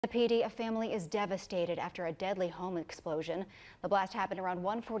The Pee Dee family is devastated after a deadly home explosion. The blast happened around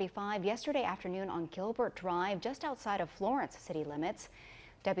 1:45 yesterday afternoon on Gilbert Drive, just outside of Florence city limits.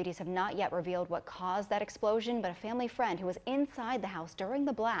 Deputies have not yet revealed what caused that explosion, but a family friend who was inside the house during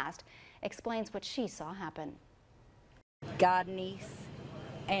the blast explains what she saw happen. Niece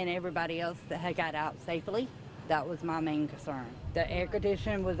and everybody else that had got out safely. That was my main concern. The air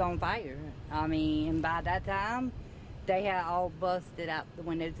conditioning was on fire. And by that time, they had all busted out the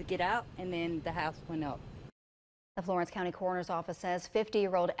windows to get out, and then the house went up. The Florence County coroner's office says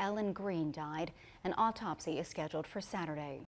 50-year-old Ellen Green died. An autopsy is scheduled for Saturday.